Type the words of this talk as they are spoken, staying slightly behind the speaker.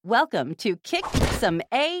Welcome to Kick Some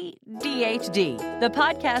ADHD, the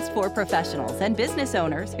podcast for professionals and business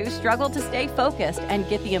owners who struggle to stay focused and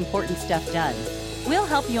get the important stuff done. We'll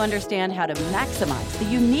help you understand how to maximize the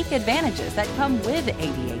unique advantages that come with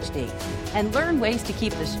ADHD and learn ways to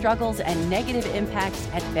keep the struggles and negative impacts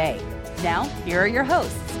at bay. Now, here are your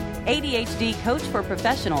hosts, ADHD coach for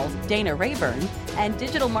professionals, Dana Rayburn, and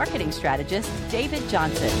digital marketing strategist, David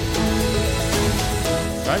Johnson.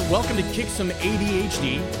 All right, welcome to Kick Some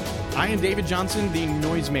ADHD. I am David Johnson, the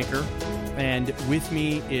noisemaker, and with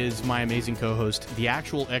me is my amazing co-host, the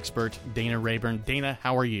actual expert, Dana Rayburn. Dana,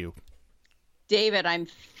 how are you? David, I'm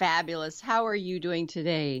fabulous. How are you doing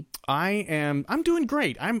today? I'm doing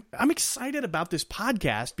great. I'm excited about this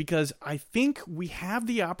podcast because I think we have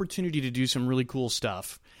the opportunity to do some really cool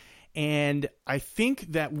stuff. And I think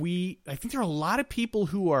there are a lot of people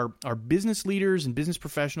who are business leaders and business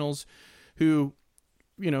professionals who,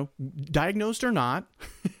 you know, diagnosed or not,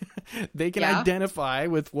 they can identify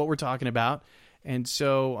with what we're talking about. And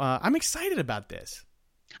so I'm excited about this.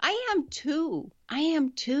 I am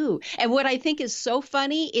too. And what I think is so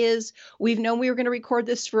funny is we've known we were going to record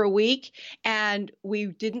this for a week, and we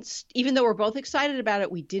didn't, even though we're both excited about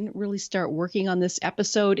it, we didn't really start working on this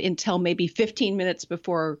episode until maybe 15 minutes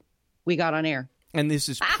before we got on air. And this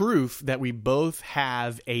is proof that we both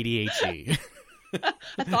have ADHD.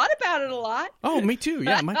 I thought about it a lot. Oh, me too.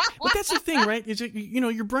 Yeah. But that's the thing, right? Is it, you know,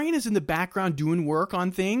 your brain is in the background doing work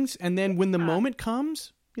on things. And then when the moment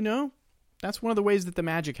comes, you know, that's one of the ways that the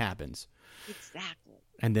magic happens. Exactly.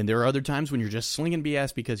 And then there are other times when you're just slinging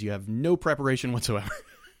BS because you have no preparation whatsoever.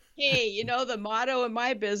 Hey, you know, the motto in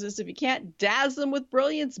my business, if you can't dazzle them with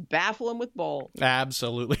brilliance, baffle them with bold.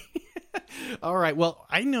 Absolutely. All right. Well,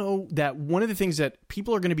 I know that one of the things that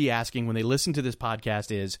people are going to be asking when they listen to this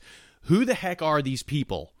podcast is, who the heck are these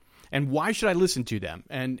people? And why should I listen to them?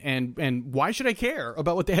 And why should I care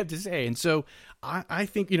about what they have to say? And so I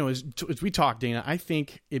think, you know, as we talk, Dana, I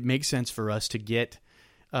think it makes sense for us to get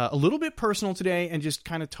a little bit personal today and just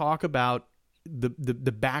kind of talk about the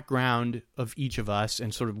background of each of us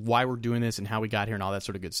and sort of why we're doing this and how we got here and all that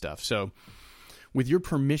sort of good stuff. So with your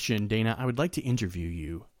permission, Dana, I would like to interview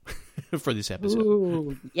you for this episode.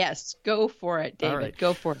 Ooh, yes, go for it, David. Right.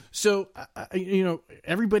 Go for it. So, you know,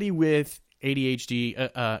 everybody with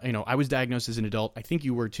ADHD, you know, I was diagnosed as an adult. I think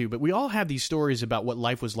you were too, but we all have these stories about what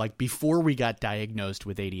life was like before we got diagnosed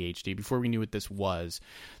with ADHD, before we knew what this was.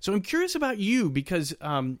 So I'm curious about you because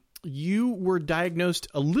you were diagnosed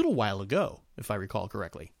a little while ago, if I recall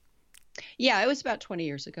correctly. Yeah, it was about 20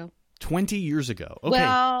 years ago. 20 years ago. Okay.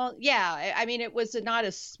 Well, yeah. I mean, it was not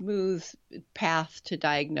a smooth path to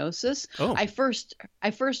diagnosis. Oh. I first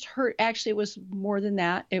heard, actually, it was more than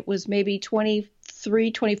that. It was maybe 23,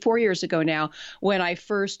 24 years ago now when I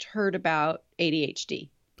first heard about ADHD.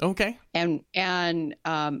 Okay. And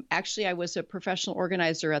actually, I was a professional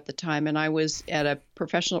organizer at the time, and I was at a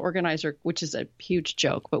professional organizer, which is a huge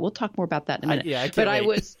joke, but we'll talk more about that in a minute. I can't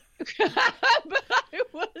wait.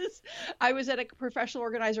 I was at a professional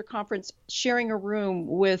organizer conference sharing a room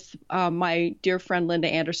with my dear friend Linda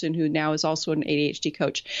Anderson, who now is also an ADHD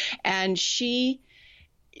coach. And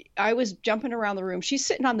I was jumping around the room. She's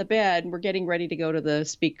sitting on the bed, and we're getting ready to go to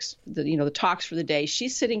the talks for the day.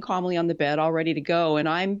 She's sitting calmly on the bed, all ready to go. And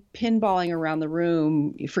I'm pinballing around the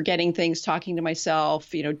room, forgetting things, talking to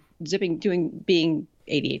myself, you know, being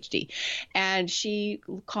ADHD. And she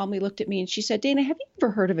calmly looked at me and she said, Dana, have you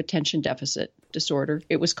ever heard of attention deficit disorder?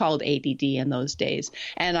 It was called ADD in those days.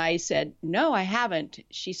 And I said, no, I haven't.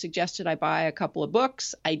 She suggested I buy a couple of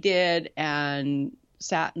books. I did, and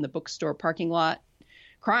sat in the bookstore parking lot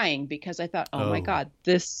crying because I thought, oh my God,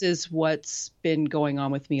 this is what's been going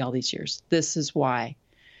on with me all these years. This is why.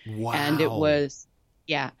 Wow. And it was,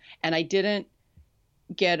 yeah. And I didn't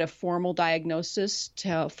get a formal diagnosis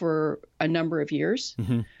for a number of years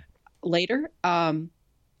later. And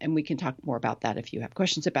we can talk more about that if you have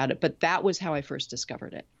questions about it. But that was how I first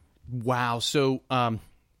discovered it. Wow. So, all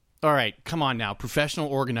right, come on now, professional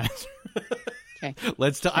organizer. Okay.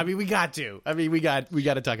 Let's talk. I mean, we got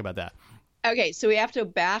to talk about that. Okay. So we have to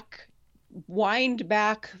wind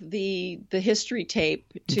back the history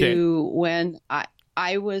tape to when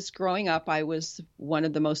I was growing up. I was one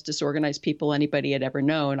of the most disorganized people anybody had ever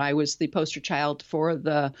known. I was the poster child for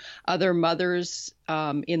the other mothers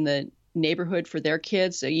in the neighborhood for their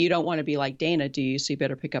kids. So you don't want to be like Dana, do you? So you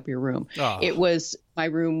better pick up your room. Oh. My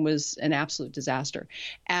room was an absolute disaster.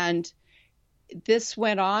 And this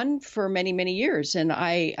went on for many, many years. And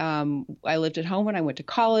I lived at home when I went to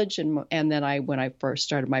college. And then when I first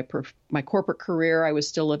started my corporate career, I was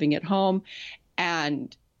still living at home.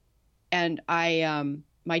 And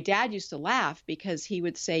my dad used to laugh because he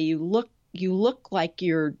would say, you look you look like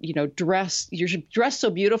you're dressed so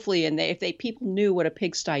beautifully, and if people knew what a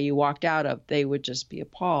pigsty you walked out of, they would just be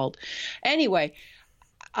appalled. Anyway,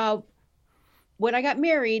 when I got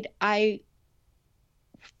married, I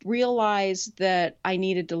realized that I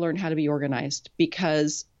needed to learn how to be organized,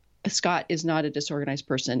 because Scott is not a disorganized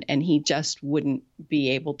person, and he just wouldn't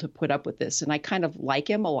be able to put up with this. And I kind of like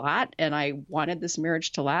him a lot, and I wanted this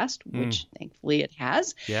marriage to last, which thankfully it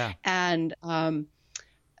has. Yeah. And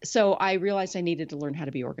so I realized I needed to learn how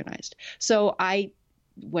to be organized. So I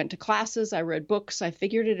went to classes, I read books, I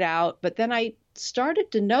figured it out. But then I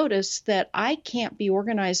started to notice that I can't be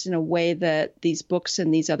organized in a way that these books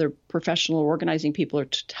and these other professional organizing people are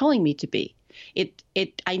telling me to be.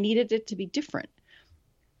 I needed it to be different.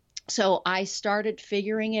 So I started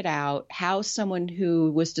figuring it out, how someone who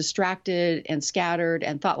was distracted and scattered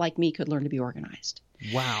and thought like me could learn to be organized.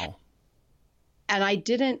 Wow.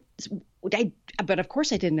 And but of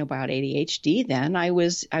course I didn't know about ADHD then. I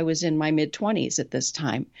was in my mid-20s at this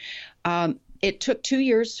time. It took 2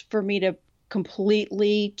 years for me to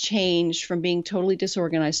completely change from being totally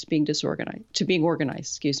disorganized to being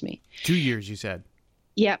organized, excuse me. 2 years, you said?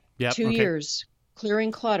 Yep. 2 okay. years.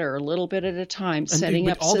 Clearing clutter a little bit at a time, setting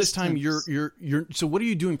up all systems. this time you're so what are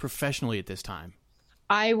you doing professionally at this time?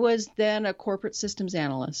 I was then a corporate systems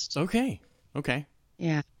analyst. Okay.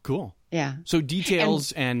 Yeah. Cool. Yeah. So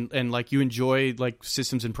details and like you enjoy like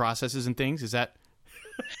systems and processes and things, is that?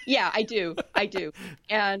 Yeah, I do.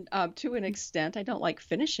 And to an extent, I don't like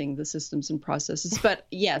finishing the systems and processes, but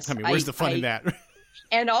yes. I mean, where's the fun in that?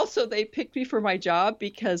 And also they picked me for my job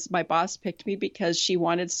because my boss picked me because she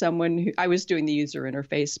wanted someone who, I was doing the user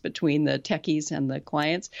interface between the techies and the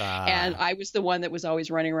clients. And I was the one that was always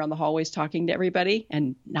running around the hallways talking to everybody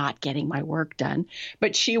and not getting my work done.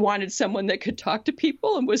 But she wanted someone that could talk to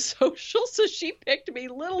people and was social. So she picked me.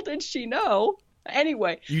 Little did she know.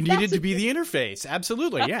 Anyway, you needed to be the interface.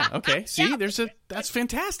 Absolutely. Yeah. Okay. See, yeah. That's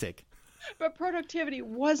fantastic. But productivity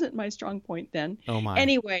wasn't my strong point then. Oh my.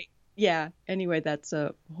 Anyway, that's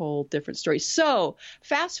a whole different story. So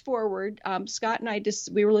fast forward, Scott and I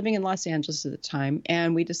we were living in Los Angeles at the time,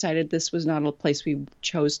 and we decided this was not a place we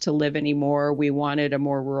chose to live anymore. We wanted a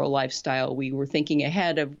more rural lifestyle. We were thinking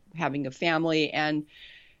ahead of having a family, and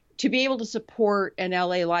to be able to support an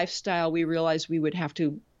LA lifestyle, we realized we would have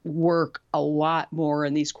to work a lot more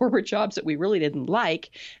in these corporate jobs that we really didn't like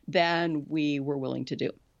than we were willing to do.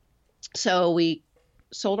 So we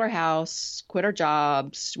sold our house, quit our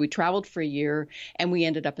jobs. We traveled for a year, and we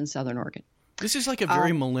ended up in Southern Oregon. This is like a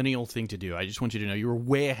very millennial thing to do. I just want you to know you were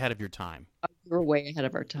way ahead of your time. We were way ahead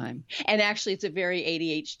of our time. And actually, it's a very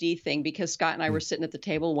ADHD thing, because Scott and I were sitting at the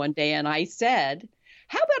table one day, and I said,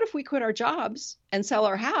 how about if we quit our jobs and sell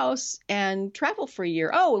our house and travel for a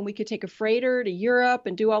year? Oh, and we could take a freighter to Europe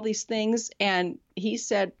and do all these things. And he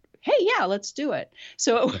said, hey, yeah, let's do it.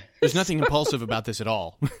 So there's nothing impulsive about this at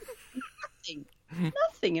all.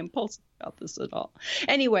 Nothing impulsive about this at all.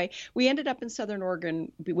 Anyway, we ended up in Southern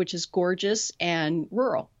Oregon, which is gorgeous and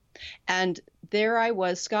rural. And there I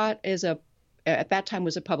was. Scott at that time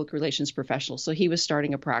was a public relations professional, so he was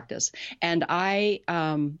starting a practice. And I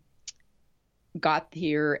got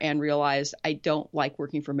here and realized I don't like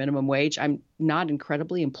working for minimum wage. I'm not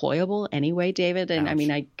incredibly employable anyway, David. And Ouch. I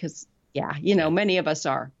mean, many of us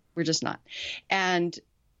are. We're just not. And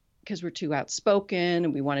because we're too outspoken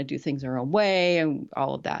and we want to do things our own way and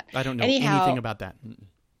all of that. I don't know anything about that.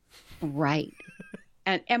 Right.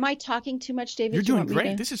 And am I talking too much, David? You're doing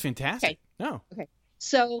great. This is fantastic. Okay. No. Okay.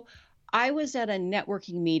 So I was at a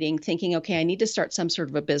networking meeting thinking, okay, I need to start some sort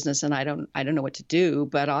of a business, and I don't know what to do,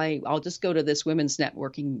 but I'll just go to this women's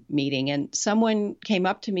networking meeting. And someone came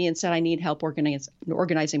up to me and said, I need help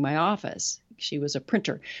organizing my office. She was a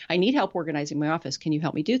printer. I need help organizing my office. Can you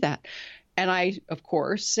help me do that? And I, of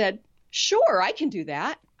course, said, sure, I can do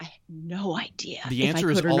that. I had no idea. The answer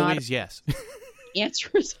is always yes. The answer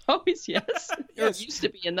is always yes. It used to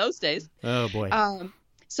be in those days. Oh, boy.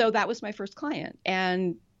 So that was my first client,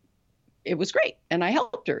 and it was great. And I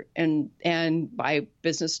helped her, and my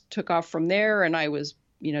business took off from there, and I was,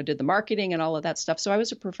 did the marketing and all of that stuff. So I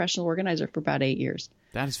was a professional organizer for about 8 years.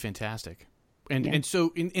 That is fantastic. And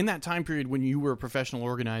so in that time period when you were a professional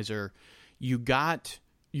organizer, you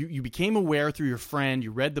became aware through your friend,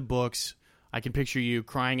 you read the books. I can picture you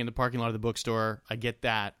crying in the parking lot of the bookstore. I get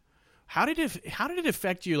that. How did it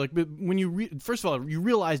affect you? Like when first of all, you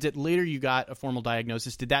realized it, later you got a formal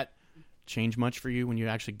diagnosis. Did that change much for you when you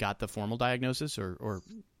actually got the formal diagnosis or?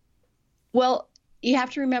 Well, you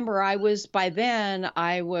have to remember by then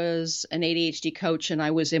I was an ADHD coach, and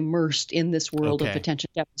I was immersed in this world of attention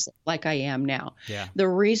deficit like I am now. Yeah. The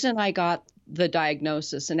reason I got the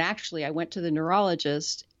diagnosis. And actually, I went to the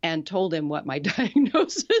neurologist and told him what my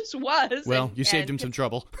diagnosis was. Well, you saved him some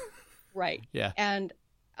trouble. Right. Yeah. And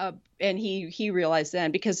he realized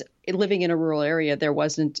then, because living in a rural area, there were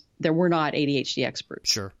not ADHD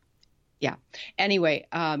experts. Sure. Yeah. Anyway,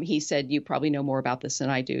 he said, you probably know more about this than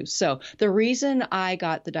I do. So the reason I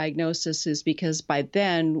got the diagnosis is because by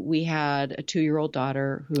then we had a 2-year-old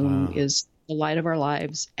daughter who is the light of our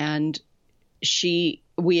lives. And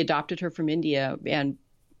we adopted her from India, and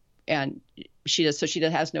she has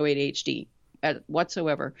no ADHD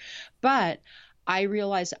whatsoever. But I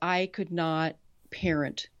realized I could not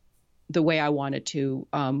parent the way I wanted to.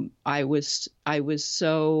 I was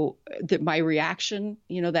so that my reaction,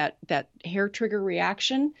 that hair trigger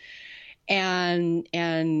reaction, and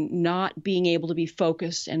not being able to be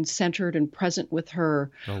focused and centered and present with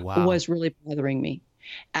her was really bothering me.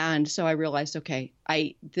 And so I realized, okay,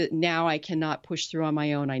 now I cannot push through on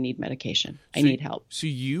my own. I need medication. I need help. So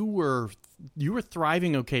you were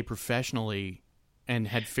thriving okay professionally and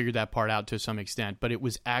had figured that part out to some extent, but it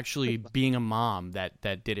was actually being a mom that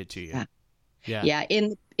did it to you. Yeah.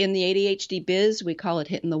 In the ADHD biz, we call it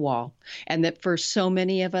hitting the wall. And that for so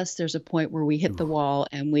many of us, there's a point where we hit the wall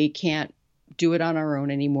and we can't do it on our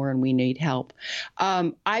own anymore and we need help.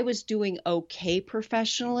 I was doing okay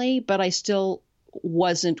professionally, but I still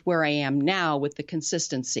wasn't where I am now with the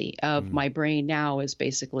consistency of my brain now is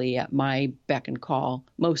basically at my beck and call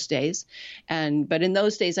most days. But in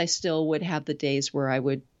those days, I still would have the days where I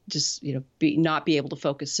would just, not be able to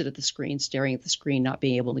focus, sit at the screen, staring at the screen, not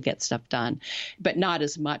being able to get stuff done, but not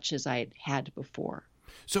as much as I had before.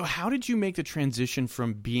 So how did you make the transition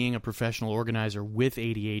from being a professional organizer with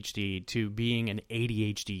ADHD to being an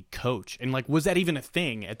ADHD coach? And was that even a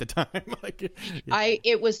thing at the time?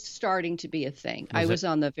 It was starting to be a thing. I was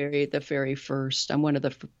on the very first. I'm one of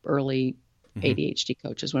the early ADHD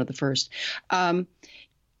coaches, one of the first.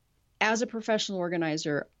 As a professional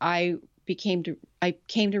organizer, I came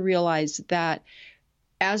to realize that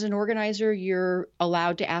as an organizer, you're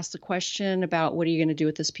allowed to ask the question about what are you going to do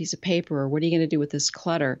with this piece of paper, or what are you going to do with this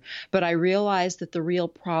clutter? But I realized that the real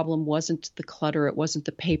problem wasn't the clutter, it wasn't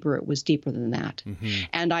the paper, it was deeper than that.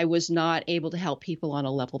 And I was not able to help people on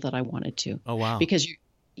a level that I wanted to. Oh wow! Because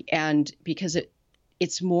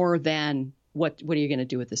it's more than what are you going to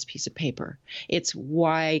do with this piece of paper? It's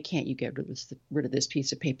why can't you get rid of this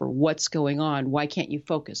piece of paper? What's going on? Why can't you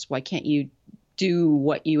focus? Why can't you do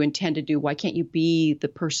what you intend to do? Why can't you be the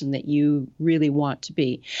person that you really want to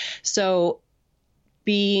be? So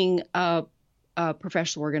being a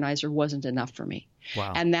professional organizer wasn't enough for me.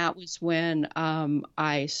 Wow. And that was when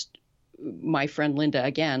my friend Linda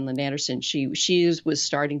Anderson, she was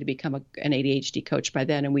starting to become an ADHD coach by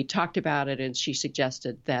then. And we talked about it, and she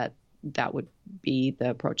suggested that would be the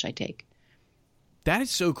approach I take. That is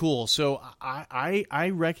so cool. So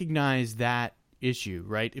I recognize that issue,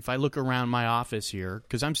 right? If I look around my office here,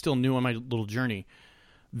 because I'm still new on my little journey,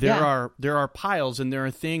 there are piles and there are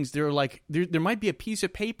things. There might be a piece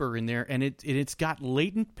of paper in there, and it's got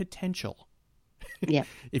latent potential. Yeah.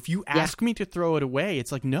 If you ask me to throw it away,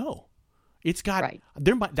 it's like no. It's got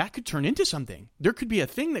that could turn into something. There could be a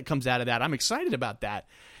thing that comes out of that. I'm excited about that.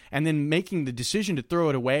 And then making the decision to throw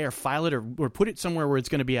it away or file it or put it somewhere where it's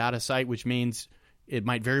going to be out of sight, which means it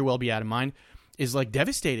might very well be out of mind, is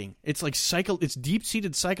devastating. It's it's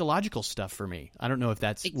deep-seated psychological stuff for me. I don't know if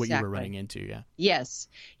that's what you were running into. Yeah.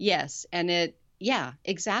 Yes. And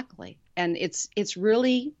exactly. And it's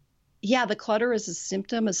really, the clutter is a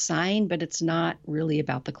symptom, a sign, but it's not really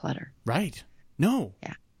about the clutter. Right. No.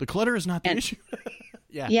 Yeah. The clutter is not the issue.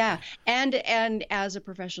 Yeah. Yeah. And as a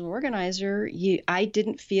professional organizer, I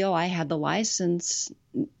didn't feel I had the license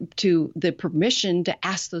the permission to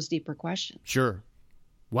ask those deeper questions. Sure.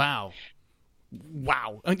 Wow.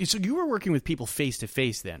 So you were working with people face to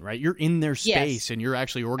face then, right? You're in their space and you're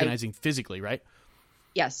actually organizing physically, right?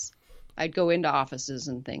 Yes. I'd go into offices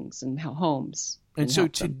and things and homes. And so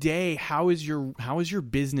today, how is your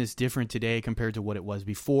business different today compared to what it was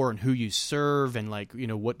before, and who you serve, and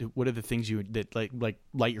what are the things that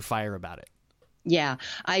light your fire about it? Yeah,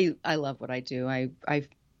 I love what I do. I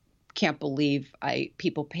can't believe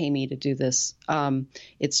people pay me to do this.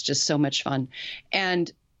 It's just so much fun.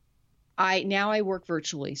 And I work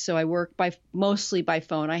virtually. So I work mostly by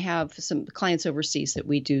phone. I have some clients overseas that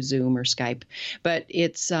we do Zoom or Skype, but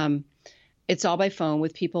it's all by phone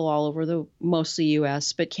with people all over mostly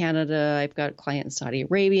U.S., but Canada. I've got a client in Saudi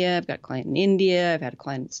Arabia. I've got a client in India. I've had a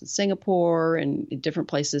client in Singapore and in different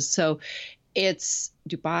places. So it's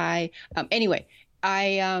Dubai. Anyway,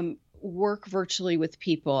 I work virtually with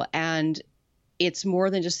people, and it's more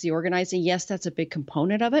than just the organizing. Yes, that's a big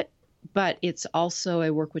component of it, but it's also,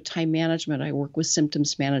 I work with time management. I work with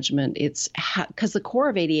symptoms management. It's because the core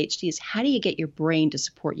of ADHD is how do you get your brain to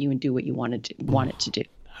support you and do what you want it to do.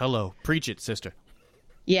 Hello. Preach it, sister.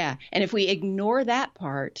 Yeah. And if we ignore that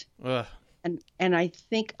part, and I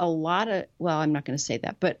think a lot of, well, I'm not going to say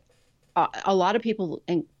that, but a lot of people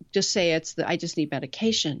and just say I just need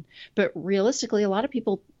medication. But realistically, a lot of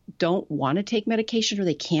people don't want to take medication, or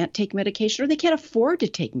they can't take medication, or they can't afford to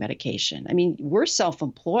take medication. I mean, we're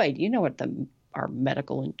self-employed. You know what our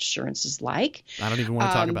medical insurance is like. I don't even want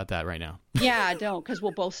to talk about that right now. Yeah, I don't, because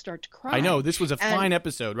we'll both start to cry. I know. This was a fine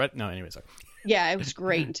episode, right? No, anyway, sorry. Yeah, it was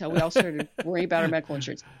great until we all started worrying about our medical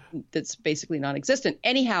insurance. That's basically non-existent.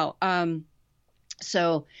 Anyhow,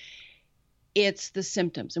 so it's the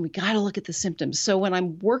symptoms, and we got to look at the symptoms. So when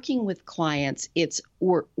I'm working with clients, it's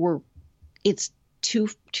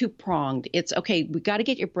two-pronged. It's okay, we got to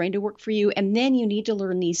get your brain to work for you, and then you need to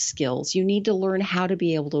learn these skills. You need to learn how to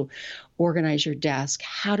be able to organize your desk,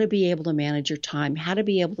 how to be able to manage your time, how to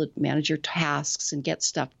be able to manage your tasks and get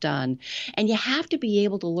stuff done. And you have to be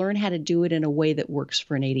able to learn how to do it in a way that works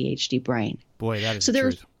for an ADHD brain. Boy, that is the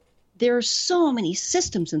truth. There are so many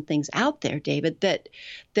systems and things out there, David,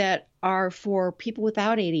 that are for people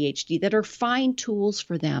without ADHD, that are fine tools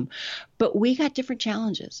for them. But we got different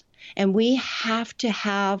challenges, and we have to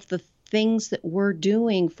have the things that we're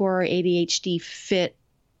doing for our ADHD fit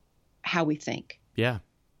how we think. Yeah,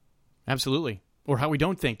 absolutely. Or how we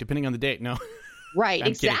don't think, depending on the date. No. Right, I'm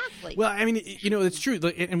exactly. Kidding. Well, I mean, it's true.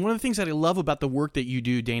 And one of the things that I love about the work that you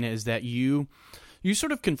do, Dana, is that you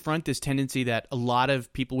sort of confront this tendency that a lot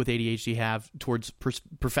of people with ADHD have towards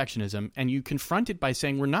perfectionism, and you confront it by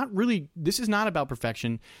saying, this is not about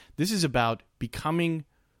perfection. This is about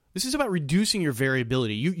reducing your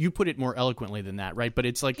variability. You put it more eloquently than that, right? But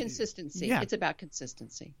it's like consistency. Yeah. It's about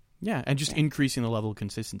consistency. Yeah, and just increasing the level of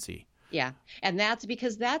consistency. And that's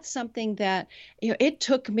because that's something that, it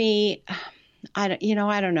took me, I don't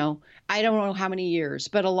know. I don't know how many years,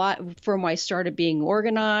 but a lot from when I started being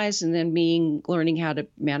organized and then learning how to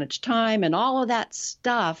manage time and all of that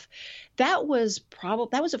stuff. That was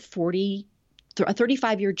a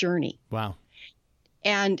 35-year journey. Wow.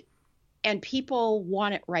 And people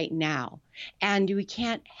want it right now. And we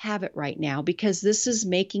can't have it right now because this is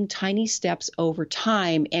making tiny steps over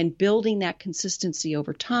time and building that consistency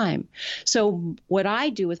over time. So what I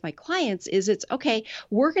do with my clients is it's, okay,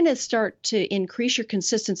 we're going to start to increase your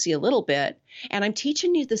consistency a little bit. And I'm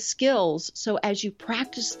teaching you the skills. So as you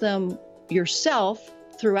practice them yourself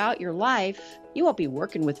throughout your life, you won't be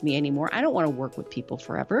working with me anymore. I don't want to work with people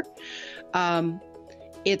forever.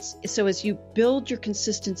 So as you build your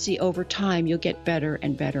consistency over time, you'll get better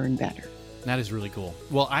and better and better. That is really cool.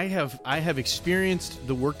 Well, I have experienced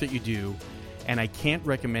the work that you do, and I can't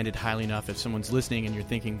recommend it highly enough. If someone's listening and you're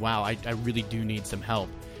thinking, wow, I really do need some help,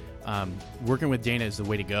 working with Dana is the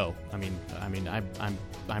way to go. I mean,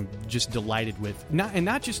 I'm just delighted with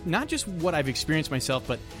not just what I've experienced myself,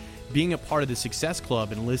 but being a part of the Success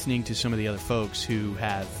Club and listening to some of the other folks who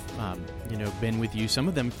have been with you, some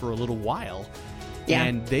of them for a little while. Yeah.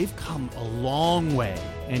 And they've come a long way,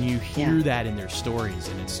 and you hear that in their stories,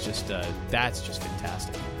 and it's just that's just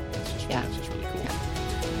fantastic. That's just really cool. Yeah.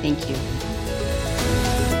 Thank you.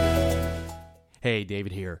 Hey,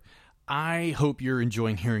 David here. I hope you're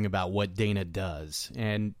enjoying hearing about what Dana does.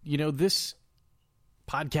 And, this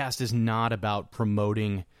podcast is not about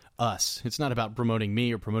promoting us. It's not about promoting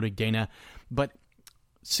me or promoting Dana, but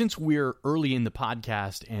since we're early in the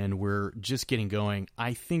podcast and we're just getting going,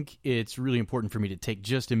 I think it's really important for me to take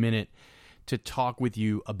just a minute to talk with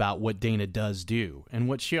you about what Dana does do and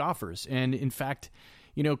what she offers. And in fact,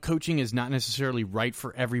 coaching is not necessarily right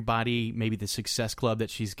for everybody. Maybe the Success Club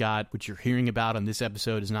that she's got, which you're hearing about on this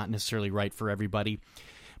episode, is not necessarily right for everybody.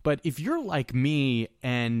 But if you're like me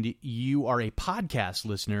and you are a podcast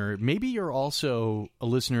listener, maybe you're also a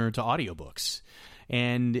listener to audiobooks.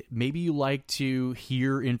 And maybe you like to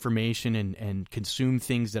hear information and consume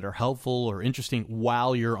things that are helpful or interesting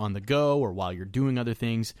while you're on the go or while you're doing other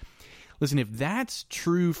things. Listen, if that's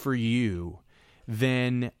true for you,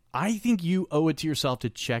 then I think you owe it to yourself to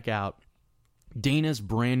check out Dana's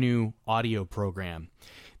brand new audio program.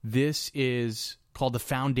 This is called The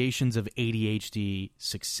Foundations of ADHD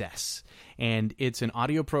Success. And it's an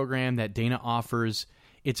audio program that Dana offers.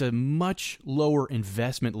 It's a much lower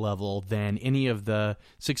investment level than any of the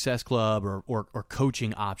Success Club or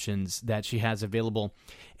coaching options that she has available.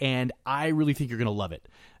 And I really think you're going to love it.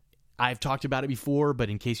 I've talked about it before,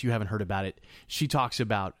 but in case you haven't heard about it, she talks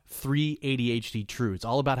about 3 ADHD truths,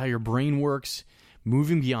 all about how your brain works,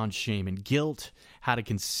 moving beyond shame and guilt, how to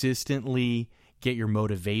consistently get your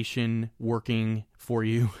motivation working for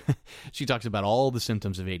you. She talks about all the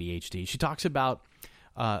symptoms of ADHD. She talks about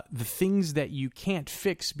the things that you can't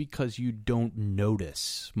fix because you don't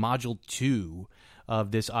notice. Module 2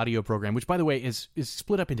 of this audio program, which, by the way, is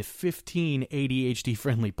split up into 15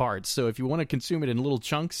 ADHD-friendly parts. So if you want to consume it in little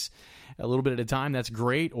chunks, a little bit at a time, that's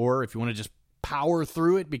great. Or if you want to just power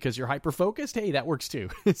through it because you're hyper-focused, hey, that works too.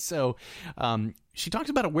 So she talks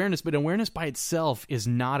about awareness, but awareness by itself is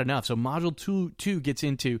not enough. So module 2 gets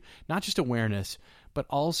into not just awareness, but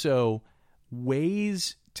also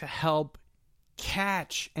ways to help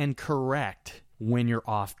catch and correct when you're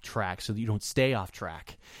off track so that you don't stay off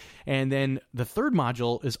track. And then the third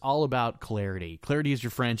module is all about clarity. Clarity is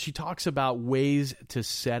your friend. She talks about ways to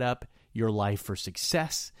set up your life for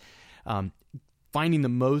success, finding the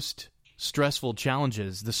most stressful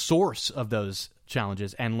challenges, the source of those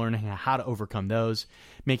challenges, and learning how to overcome those,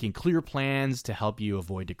 making clear plans to help you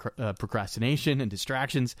avoid procrastination and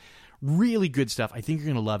distractions. Really good stuff. I think you're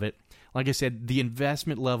going to love it. Like I said, the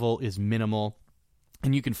investment level is minimal,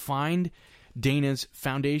 and you can find Dana's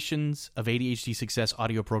Foundations of ADHD Success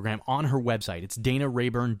audio program on her website. It's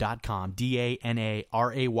danarayburn.com,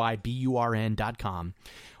 DANARAYBURN.com.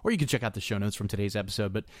 Or you can check out the show notes from today's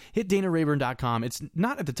episode, but hit danarayburn.com. It's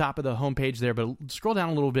not at the top of the homepage there, but scroll down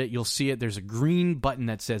a little bit. You'll see it. There's a green button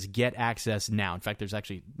that says Get Access Now. In fact,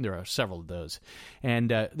 there are several of those. And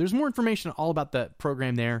there's more information all about the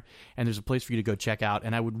program there, and there's a place for you to go check out.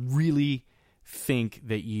 And I would really think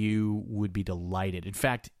that you would be delighted. In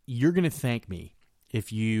fact, you're going to thank me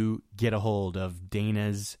if you get a hold of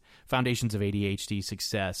Dana's Foundations of ADHD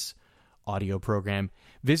Success audio program.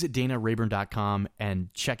 Visit danarayburn.com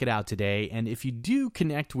and check it out today. And if you do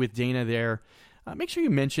connect with Dana there, make sure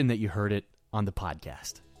you mention that you heard it on the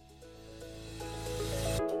podcast.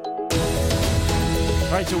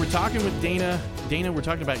 All right, so we're talking with Dana. Dana, we're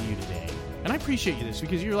talking about you today. And I appreciate you this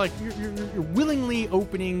because you're willingly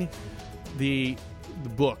opening the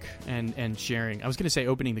book and sharing. I was going to say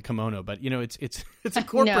opening the kimono, but it's a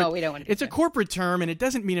corporate. No, we don't want to. It's a corporate term, and it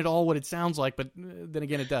doesn't mean at all what it sounds like. But then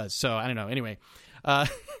again, it does. So I don't know. Anyway,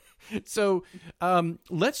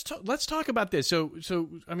 let's talk about this. So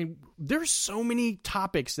I mean, there's so many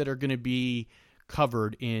topics that are going to be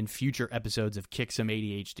covered in future episodes of Kick Some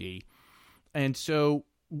ADHD, and so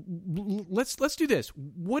let's do this.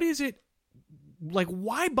 What is it? Like,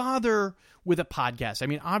 why bother with a podcast? I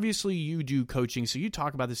mean, obviously you do coaching, so you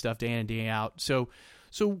talk about this stuff day in and day out. So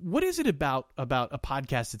what is it about a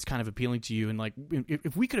podcast that's kind of appealing to you? And like,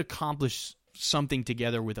 if we could accomplish something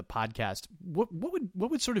together with a podcast, what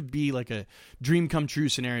would sort of be like a dream come true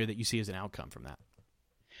scenario that you see as an outcome from that?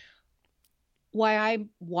 Why I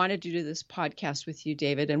wanted to do this podcast with you,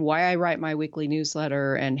 David, and why I write my weekly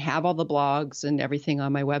newsletter and have all the blogs and everything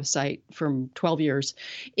on my website from 12 years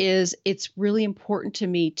is it's really important to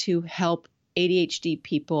me to help ADHD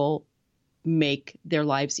people make their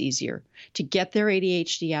lives easier, to get their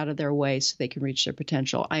ADHD out of their way so they can reach their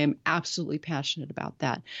potential. I am absolutely passionate about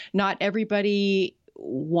that. Not everybody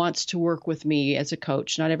wants to work with me as a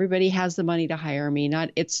coach. Not everybody has the money to hire me.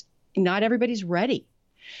 Not everybody's ready.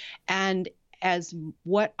 And as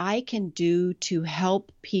what I can do to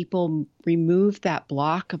help people remove that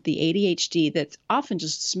block of the ADHD that's often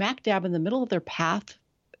just smack dab in the middle of their path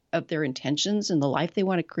of their intentions and the life they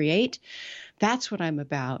want to create, that's what I'm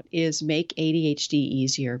about, is make ADHD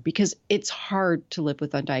easier, because it's hard to live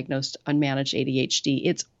with undiagnosed, unmanaged ADHD.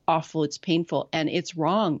 It's awful, it's painful, and it's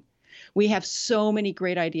wrong. We have so many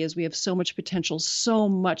great ideas. We have so much potential, so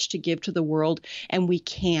much to give to the world, and we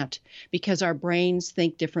can't because our brains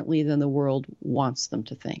think differently than the world wants them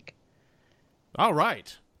to think. All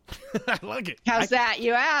right. I like it. How's that?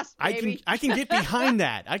 You asked, baby. I can get behind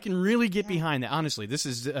that. I can really get behind that. Honestly, this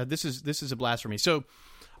is a blast for me. So,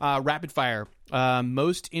 rapid fire.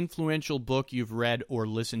 Most influential book you've read or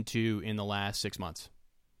listened to in the last 6 months?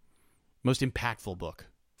 Most impactful book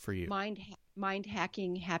for you? Mind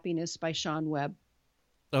Hacking Happiness by Sean Webb.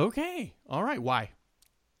 Okay. All right. Why?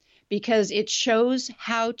 Because it shows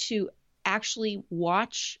how to actually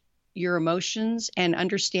watch your emotions and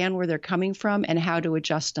understand where they're coming from and how to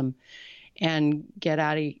adjust them and get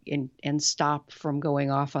out of and stop from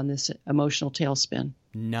going off on this emotional tailspin.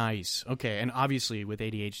 Nice. Okay. And obviously with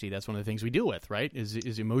ADHD, that's one of the things we deal with, right?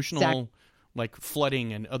 Is emotional, exactly. Like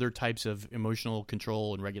flooding and other types of emotional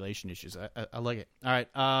control and regulation issues. I like it. All right.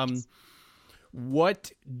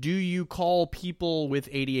 What do you call people with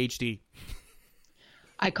ADHD?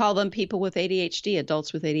 I call them people with ADHD,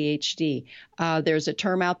 adults with ADHD. There's a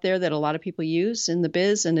term out there that a lot of people use in the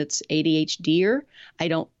biz, and it's ADHDer. I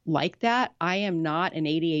don't like that. I am not an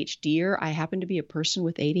ADHDer. I happen to be a person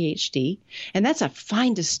with ADHD, and that's a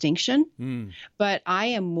fine distinction. But I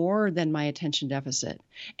am more than my attention deficit.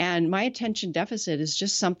 And my attention deficit is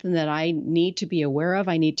just something that I need to be aware of.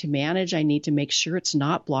 I need to manage. I need to make sure it's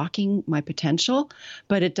not blocking my potential,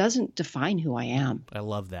 but it doesn't define who I am. I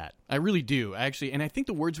love that. I really do, actually. And I think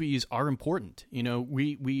the words we use are important. You know,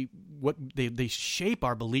 they shape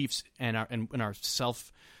our beliefs and our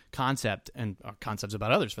self concept and our concepts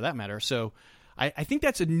about others, for that matter. So I think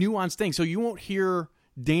that's a nuanced thing. So you won't hear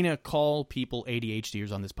Dana call people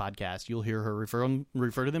ADHDers on this podcast. You'll hear her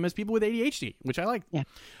refer to them as people with ADHD, which I like. Yeah.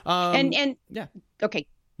 Yeah. Okay.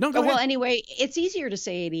 No, go ahead. Well, anyway, it's easier to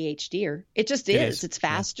say ADHDer. It just is. It's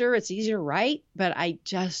faster. Yeah. It's easier to write, but I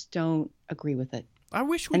just don't agree with it. I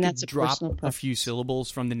wish we could drop a few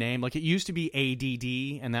syllables from the name. Like it used to be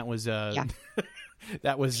ADD, and that was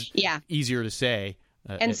that was easier to say.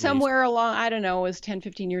 And somewhere along, I don't know, it was 10,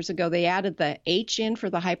 15 years ago, they added the H in for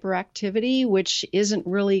the hyperactivity, which isn't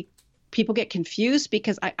really, people get confused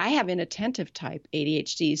because I have inattentive type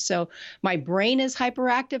ADHD. So my brain is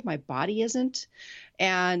hyperactive, my body isn't.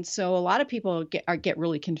 And so a lot of people get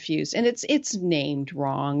really confused, and it's named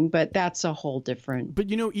wrong, but that's a whole different. But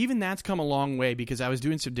you know, even that's come a long way, because I was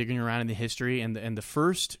doing some digging around in the history, and the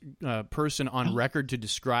first person on record to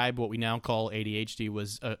describe what we now call ADHD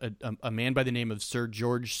was a man by the name of Sir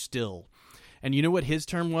George Still. And you know what his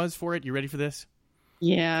term was for it? You ready for this?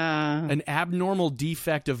 Yeah. An abnormal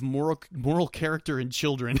defect of moral character in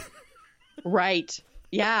children. Right.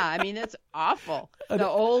 Yeah, I mean, that's awful. The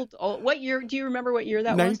old, what year, do you remember what year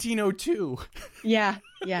that was? 1902. Yeah.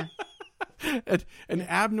 An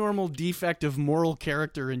abnormal defect of moral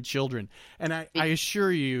character in children. And I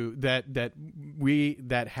assure you that we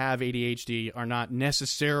that have ADHD are not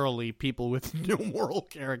necessarily people with no moral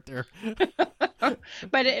character.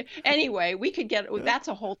 But anyway, we could that's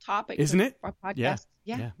a whole topic. Isn't it? Our podcast.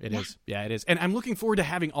 Yeah, it is. Yeah, it is. And I'm looking forward to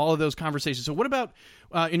having all of those conversations. So what about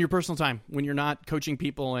in your personal time when you're not coaching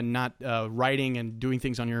people and not writing and doing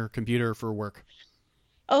things on your computer for work?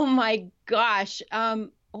 Oh, my gosh.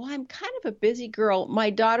 Well, I'm kind of a busy girl. My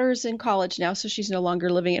daughter's in college now, so she's no longer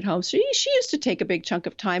living at home. So she used to take a big chunk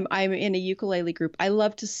of time. I'm in a ukulele group. I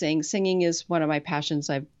love to sing. Singing is one of my passions.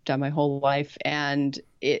 I've done my whole life. And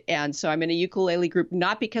so I'm in a ukulele group,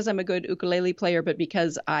 not because I'm a good ukulele player, but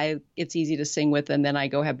because it's easy to sing with. And then I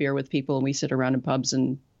go have beer with people, and we sit around in pubs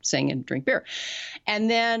and sing and drink beer. And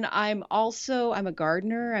then I'm a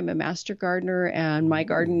gardener. I'm a master gardener, and my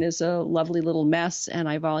garden is a lovely little mess. And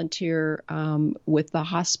I volunteer with the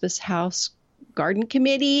Hospice House Garden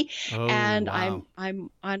Committee, and wow. I'm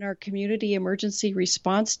on our community emergency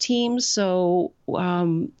response team. So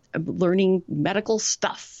I'm learning medical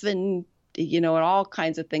stuff and and all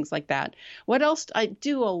kinds of things like that. What else? I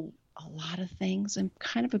do a lot of things. I'm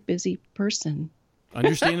kind of a busy person.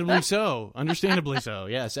 Understandably so.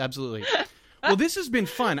 Yes, absolutely. Well, this has been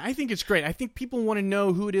fun. I think it's great. I think people want to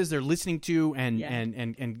know who it is they're listening to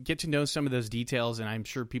and get to know some of those details. And I'm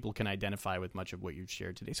sure people can identify with much of what you've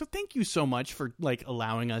shared today. So thank you so much for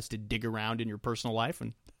allowing us to dig around in your personal life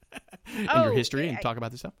and in your history and talk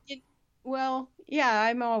about this stuff. Well, yeah,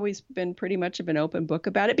 I've always been pretty much of an open book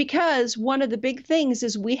about it, because one of the big things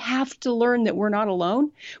is we have to learn that we're not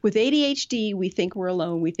alone. With ADHD, we think we're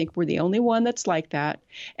alone. We think we're the only one that's like that,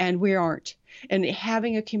 and we aren't. And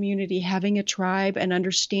having a community, having a tribe, and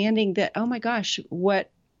understanding that, oh my gosh,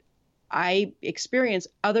 what I experience,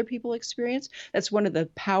 other people experience. That's one of the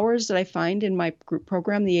powers that I find in my group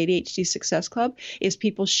program, the ADHD Success Club, is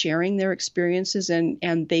people sharing their experiences,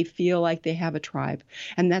 and they feel like they have a tribe.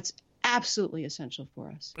 And that's absolutely essential for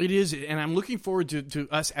us. It is, and I'm looking forward to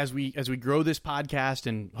us as we grow this podcast,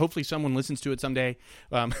 and hopefully someone listens to it someday.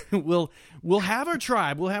 We'll have our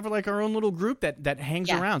tribe. We'll have our own little group that hangs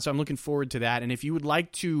around. So I'm looking forward to that. And if you would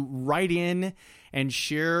like to write in and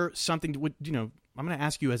share something, I'm going to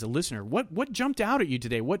ask you as a listener, what jumped out at you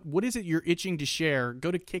today? What is it you're itching to share? Go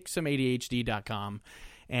to kicksomeadhd.com,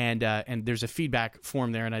 and there's a feedback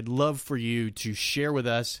form there, and I'd love for you to share with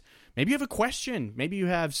us. Maybe you have a question. Maybe you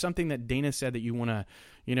have something that Dana said that you want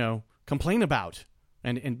to, complain about.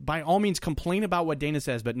 And by all means, complain about what Dana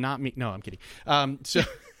says, but not me. No, I'm kidding.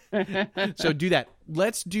 So do that.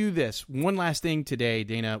 Let's do this. One last thing today,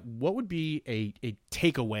 Dana. What would be a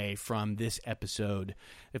takeaway from this episode?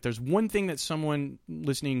 If there's one thing that someone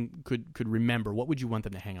listening could remember, what would you want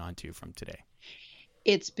them to hang on to from today?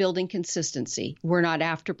 It's building consistency. We're not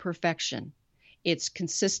after perfection. It's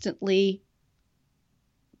consistently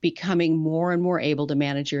becoming more and more able to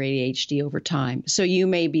manage your ADHD over time. So you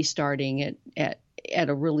may be starting at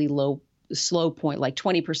a really low slow point, like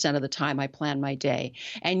 20% of the time I plan my day.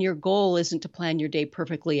 And your goal isn't to plan your day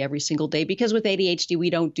perfectly every single day, because with ADHD, we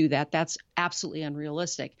don't do that. That's absolutely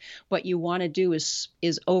unrealistic. What you want to do is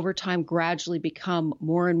over time gradually become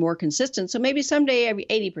more and more consistent. So maybe someday every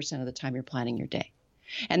 80% of the time you're planning your day.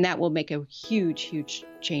 And that will make a huge, huge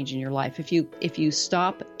change in your life if you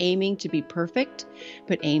stop aiming to be perfect,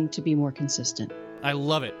 but aim to be more consistent. I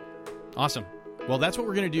love it. Awesome. Well, that's what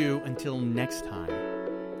we're going to do until next time.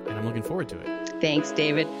 And I'm looking forward to it. Thanks,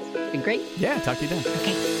 David. It's been great. Yeah, talk to you then.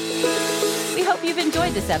 Okay. We hope you've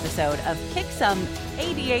enjoyed this episode of Kick Some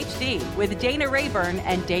ADHD with Dana Rayburn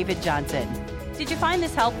and David Johnson. Did you find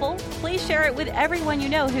this helpful? Please share it with everyone you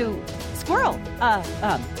know who,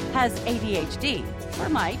 has ADHD. Or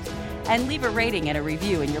might, and leave a rating and a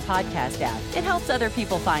review in your podcast app. It helps other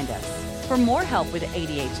people find us. For more help with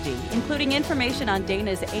ADHD, including information on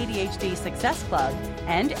Dana's ADHD Success Club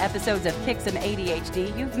and episodes of Kick Some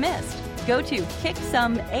ADHD you've missed, go to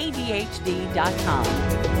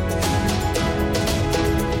kicksomeadhd.com.